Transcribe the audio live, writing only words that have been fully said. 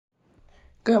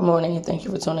Good morning, and thank you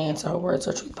for tuning into our Words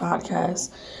of Truth podcast.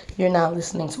 You're now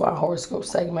listening to our horoscope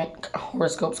segment,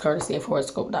 horoscopes courtesy of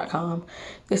Horoscope.com.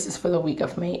 This is for the week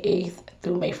of May 8th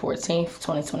through May 14th,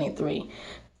 2023.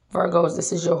 Virgos,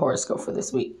 this is your horoscope for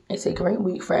this week. It's a great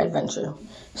week for adventure,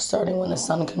 starting when the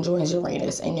sun conjoins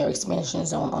Uranus in your expansion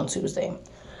zone on Tuesday.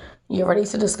 You're ready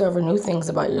to discover new things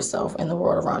about yourself and the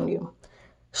world around you.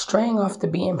 Straying off the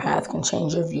beaten path can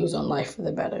change your views on life for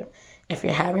the better. If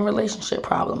you're having relationship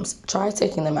problems, try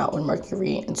taking them out when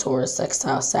Mercury and Taurus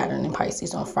sextile Saturn and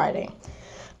Pisces on Friday.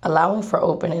 Allowing for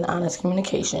open and honest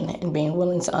communication and being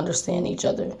willing to understand each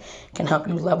other can help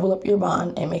you level up your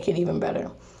bond and make it even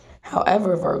better.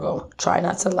 However, Virgo, try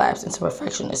not to lapse into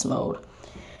perfectionist mode.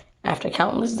 After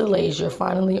countless delays, you're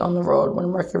finally on the road when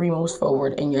Mercury moves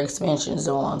forward in your expansion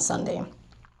zone on Sunday.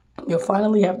 You'll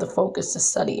finally have the focus to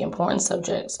study important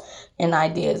subjects and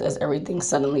ideas as everything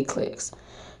suddenly clicks.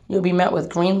 You'll be met with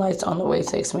green lights on the way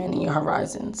to expanding your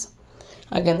horizons.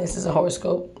 Again, this is a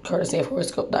horoscope, courtesy of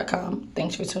Horoscope.com.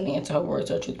 Thanks for tuning into her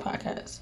Words of Truth podcast.